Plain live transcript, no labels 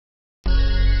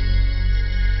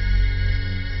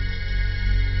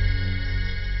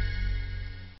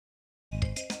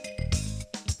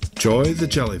Joy the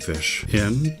jellyfish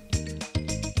in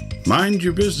Mind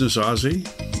Your Business, Ozzy.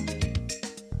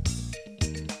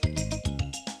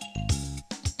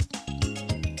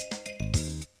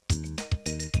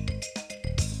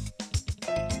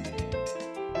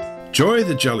 Joy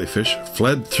the jellyfish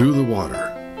fled through the water.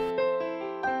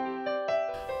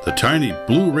 The tiny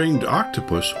blue-ringed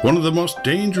octopus, one of the most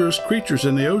dangerous creatures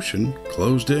in the ocean,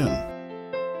 closed in.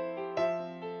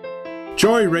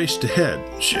 Joy raced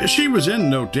ahead. She was in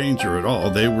no danger at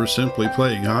all. They were simply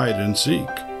playing hide and seek.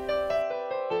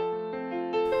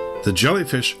 The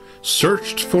jellyfish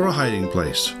searched for a hiding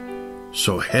place,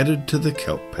 so headed to the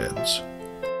kelp beds.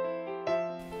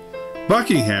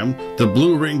 Buckingham, the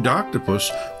blue-ringed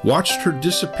octopus, watched her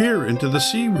disappear into the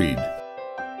seaweed.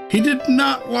 He did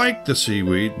not like the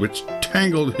seaweed, which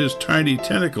tangled his tiny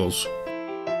tentacles.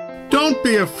 "Don't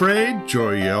be afraid,"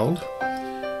 Joy yelled.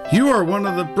 "You are one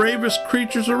of the bravest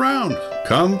creatures around.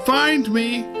 Come find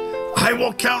me. I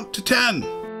will count to 10.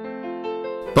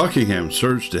 Buckingham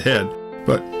surged ahead,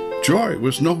 but Joy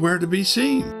was nowhere to be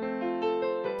seen.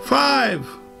 5,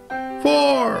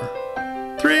 4,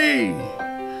 3,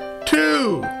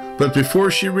 2. But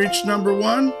before she reached number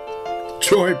 1,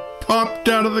 Joy popped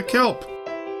out of the kelp.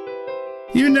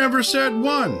 "You never said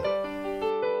 1.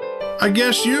 I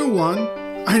guess you won.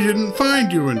 I didn't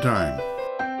find you in time."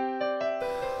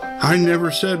 "I never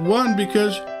said 1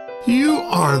 because you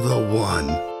are the one.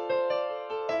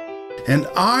 And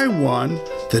I won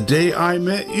the day I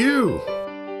met you."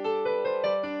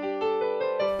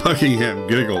 Buckingham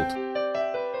giggled.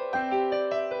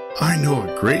 "I know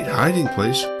a great hiding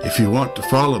place if you want to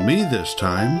follow me this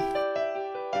time."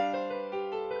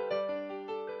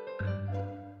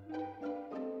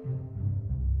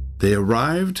 They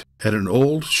arrived at an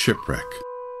old shipwreck.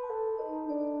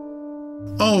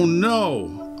 "Oh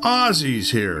no,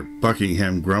 Ozzy's here,"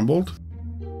 Buckingham grumbled.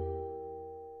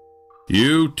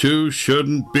 "You two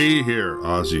shouldn't be here,"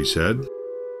 Ozzy said.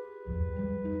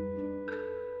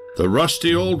 "The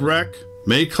rusty old wreck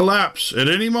may collapse at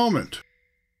any moment."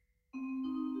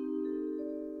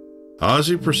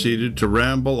 Ozzy proceeded to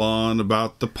ramble on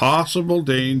about the possible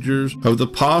dangers of the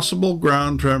possible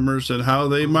ground tremors and how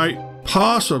they might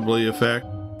possibly affect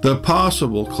the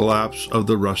possible collapse of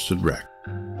the rusted wreck.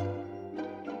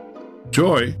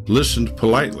 Joy listened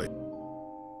politely,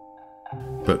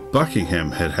 but Buckingham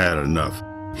had had enough.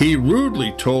 He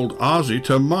rudely told Ozzy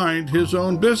to mind his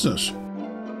own business.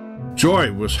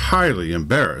 Joy was highly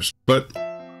embarrassed, but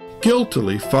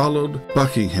guiltily followed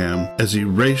Buckingham as he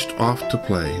raced off to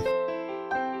play.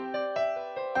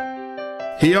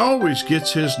 "He always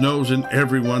gets his nose in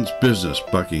everyone's business,"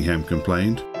 Buckingham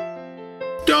complained.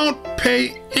 "Don't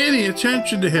pay any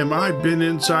attention to him. I've been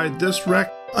inside this wreck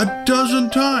a dozen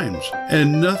times,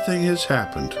 and nothing has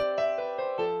happened."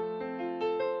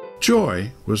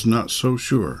 Joy was not so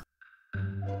sure.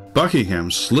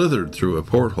 Buckingham slithered through a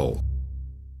porthole,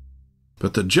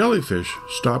 but the jellyfish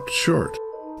stopped short.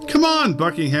 "Come on,"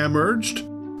 Buckingham urged.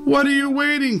 "What are you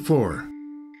waiting for?"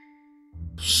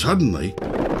 Suddenly,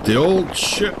 the old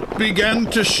ship began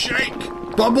to shake.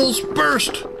 Bubbles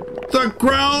burst. The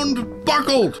ground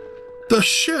buckled. The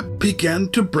ship began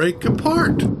to break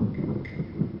apart.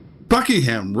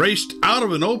 Buckingham raced out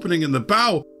of an opening in the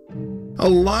bow. A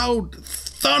loud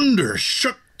thunder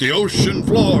shook the ocean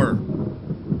floor.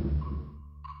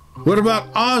 "What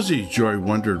about Ozzy?" Joy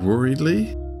wondered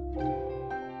worriedly.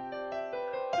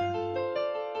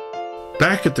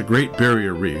 Back at the Great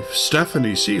Barrier Reef,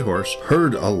 Stephanie Seahorse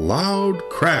heard a loud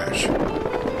crash.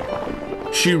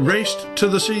 She raced to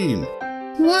the scene.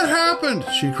 "What happened?"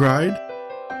 she cried.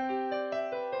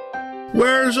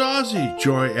 "Where's Ozzy?"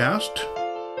 Joy asked.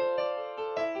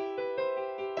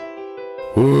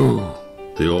 "Whew,"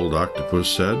 the old octopus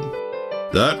said.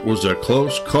 "That was a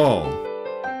close call.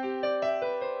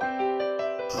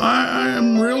 I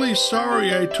am really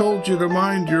sorry I told you to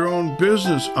mind your own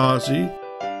business, Ozzy.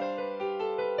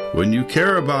 When you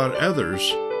care about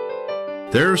others,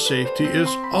 their safety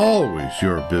is always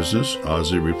your business,"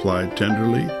 Ozzy replied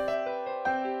tenderly.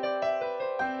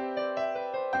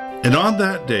 And on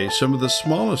that day, some of the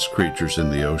smallest creatures in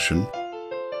the ocean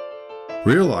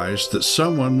realized that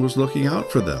someone was looking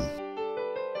out for them.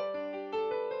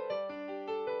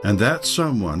 And that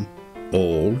someone,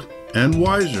 old and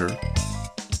wiser,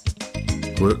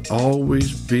 would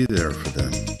always be there for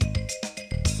them.